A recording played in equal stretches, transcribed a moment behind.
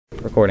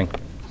Recording.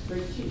 Let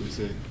me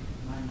see.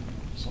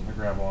 Something to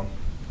grab on.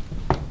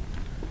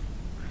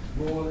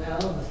 Well, the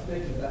hell of a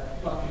stick is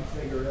that fucking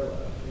cigarillo.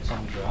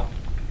 Something dropped.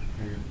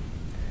 Here.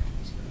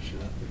 Just gonna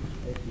shoot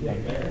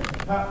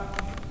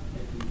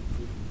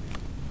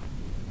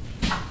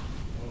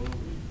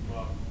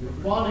You're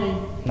funny.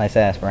 Nice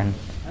ass, Brennan.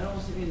 I don't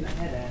want to be in the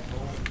head,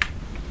 asshole.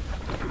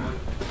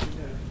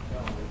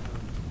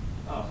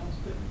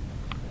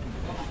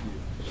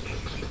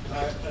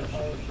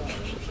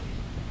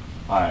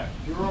 Alright.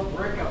 You're a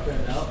brick up there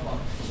now.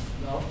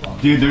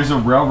 Dude, there's a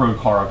railroad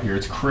car up here.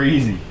 It's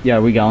crazy. Yeah,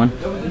 are we going?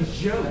 That was a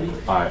joke.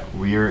 Alright,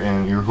 we're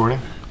in. You recording?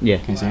 Yeah.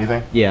 Can you see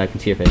anything? Yeah, I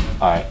can see your face.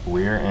 Alright,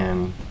 we're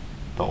in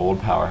the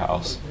old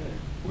powerhouse.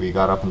 We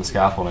got up in the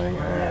scaffolding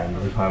and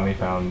we finally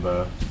found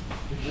the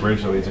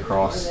bridge that leads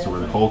across to where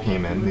the coal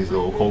came in, these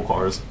little coal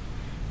cars.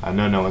 I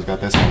know no one's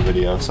got this on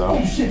video,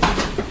 so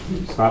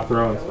stop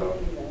throwing stuff.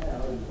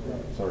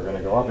 So we're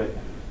gonna go up it.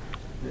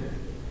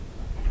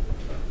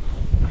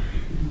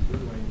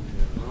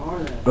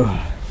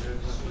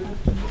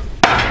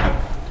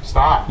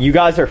 Stop! You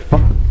guys are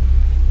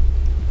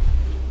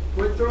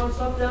Quit throwing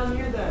stuff down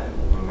here then.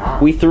 I'm not.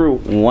 We threw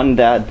one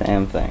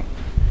damn thing.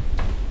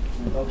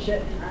 Oh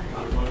shit.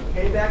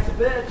 Payback's a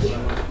bitch.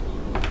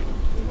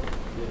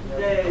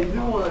 Hey,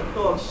 you wanna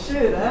talk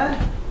shit, huh?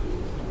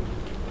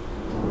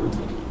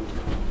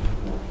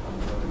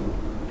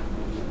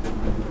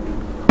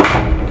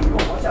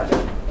 Oh, watch out,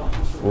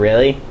 Jeff.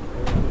 Really?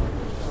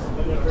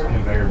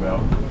 Conveyor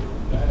belt.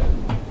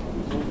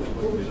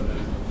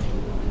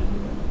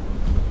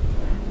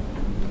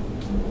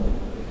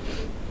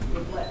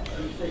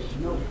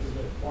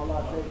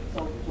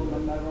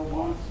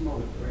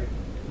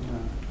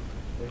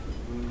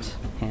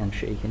 Hand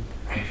shaking.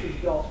 And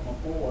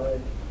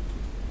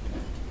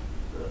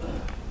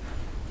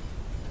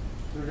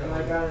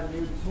I got a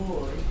new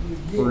tool.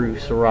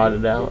 Bruce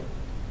rotted out.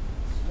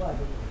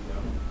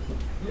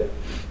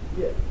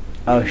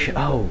 Oh,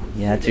 oh,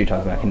 yeah, that's what you're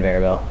talking about,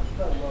 conveyor belt.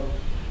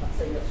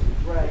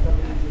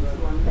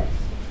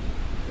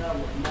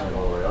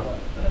 All the way up.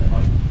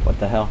 What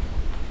the hell?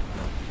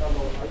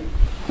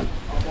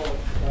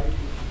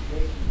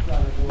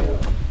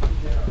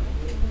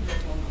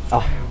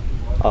 Oh,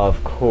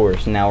 of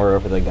course. Now we're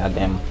over the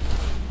goddamn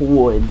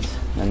woods,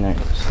 and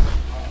there's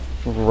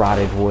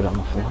rotted wood on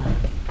the floor.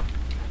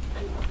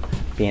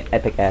 Be an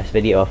epic ass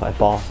video if I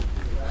fall.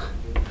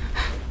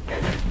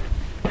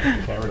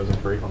 The camera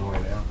doesn't break on the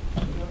way down.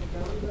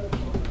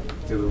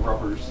 Yeah, the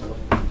rubber's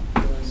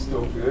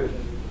still good.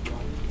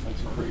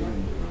 That's crazy.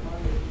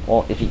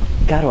 Well, if you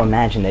got to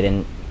imagine they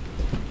didn't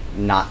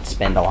not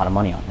spend a lot of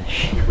money on this I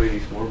shit. can't believe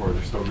these floorboards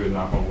are still good,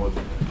 knock on wood.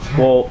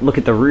 Well, look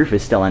at the roof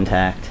is still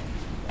intact.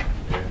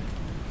 Yeah.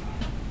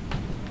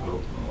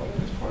 Oh, I like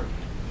this part.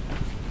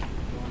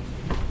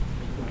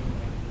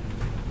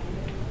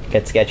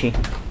 Get sketchy. A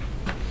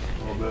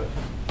little bit.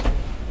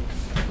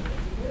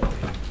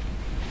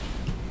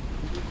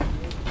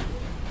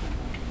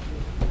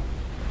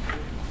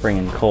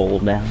 Bringing coal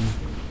down.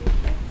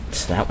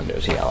 So that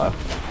window's yellow.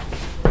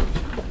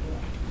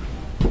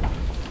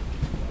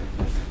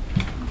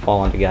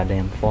 Fall on the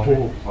goddamn floor.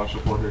 Oh, watch the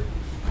floor here.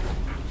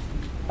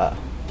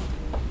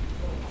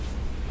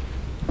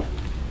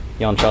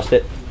 You don't trust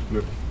it?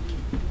 Nope.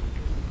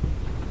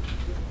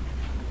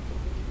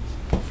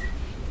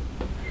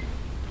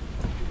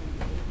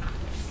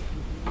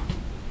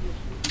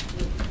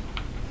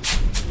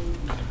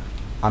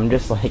 I'm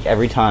just like,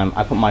 every time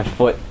I put my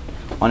foot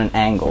on an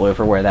angle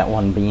over where that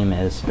one beam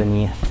is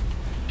beneath.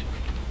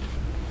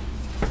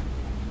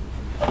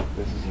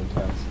 This is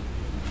intense.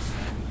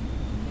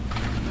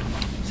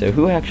 So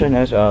who actually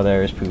knows? Oh,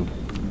 there is poop.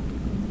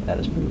 That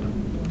is poop.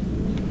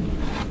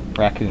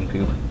 Raccoon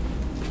poop.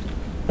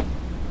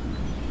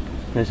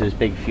 This is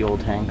big fuel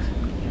tanks,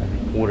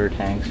 water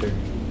tanks, or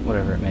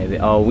whatever it may be.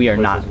 Oh, we are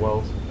not.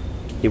 Wells.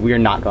 Yeah, we are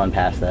not going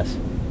past this.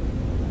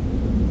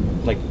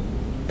 Like,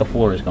 the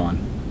floor is gone.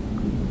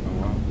 Oh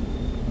wow.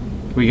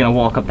 We're gonna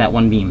walk up that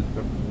one beam.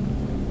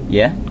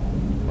 Yep.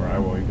 Yeah? Or I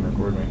will. You can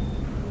record me.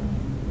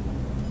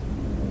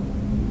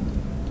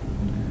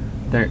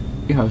 There,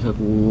 you know, there's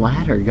a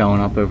ladder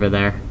going up over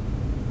there.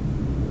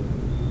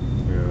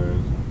 Yeah.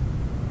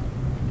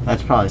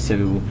 That's probably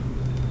so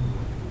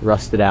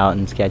rusted out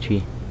and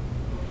sketchy.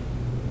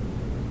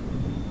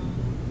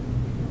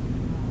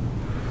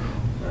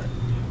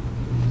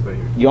 Stay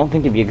here. You don't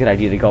think it'd be a good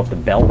idea to go up the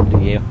belt, do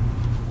you?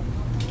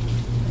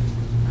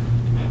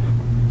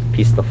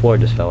 Piece of the floor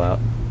just fell out.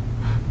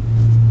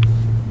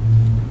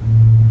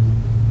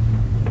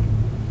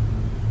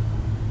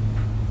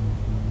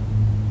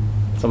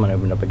 Someone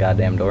opened up a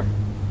goddamn door.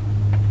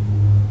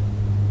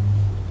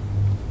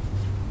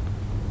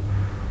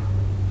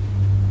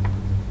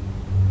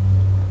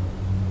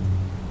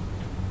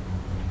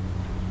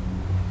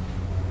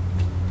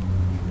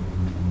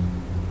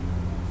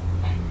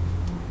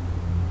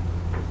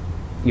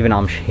 Even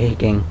I'm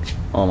shaking.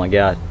 Oh my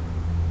god.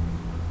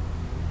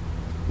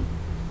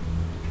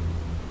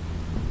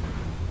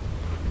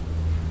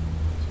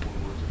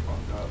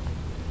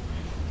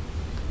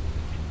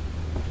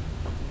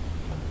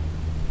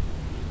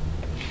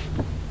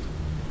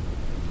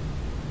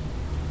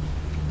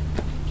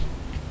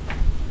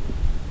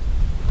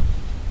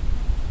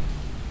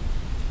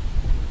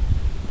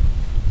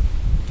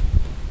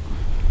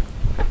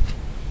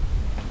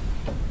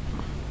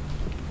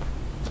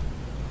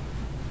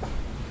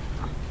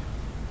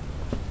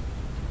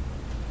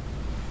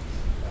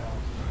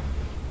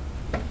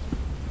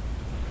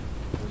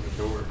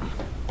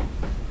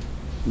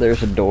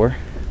 there's a door.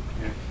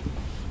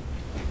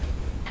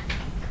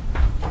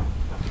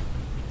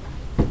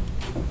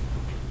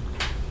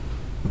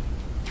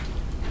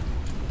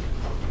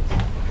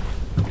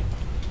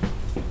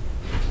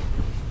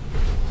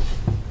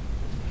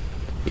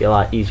 Be a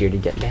lot easier to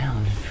get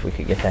down if we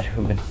could get that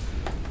open.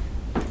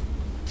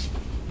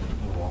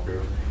 I'll walk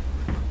over.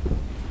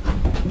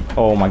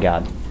 Oh my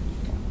god.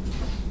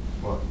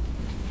 What?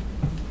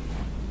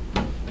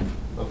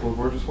 That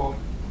floorboard just walk?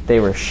 They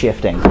were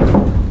shifting.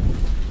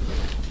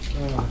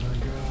 Oh my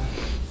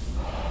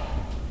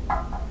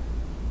god.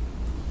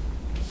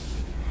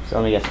 So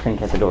let me guess, couldn't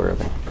get the door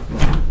open.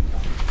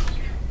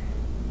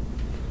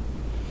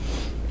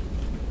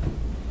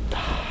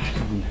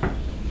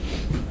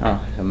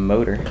 Oh, there's a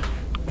motor.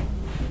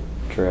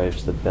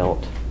 Drives the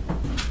belt.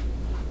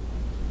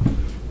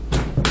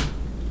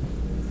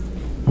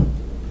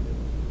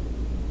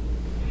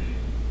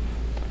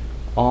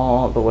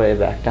 All the way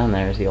back down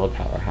there is the old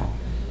powerhouse.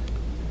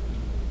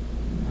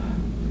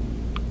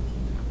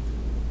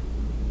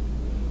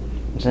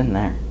 What's in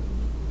there?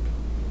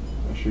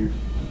 A chute.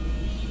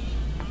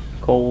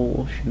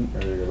 Coal chute.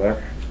 There you go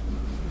there.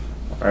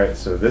 Alright,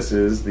 so this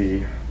is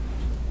the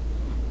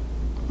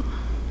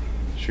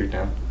chute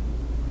down.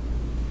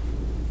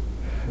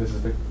 This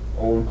is the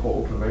old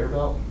coal conveyor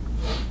belt.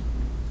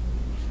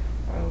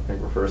 I don't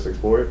think we're first to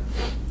explore it.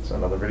 So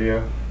another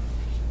video.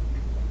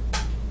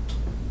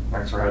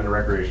 Thanks for having the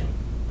recreation.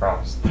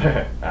 Promise.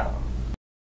 Out.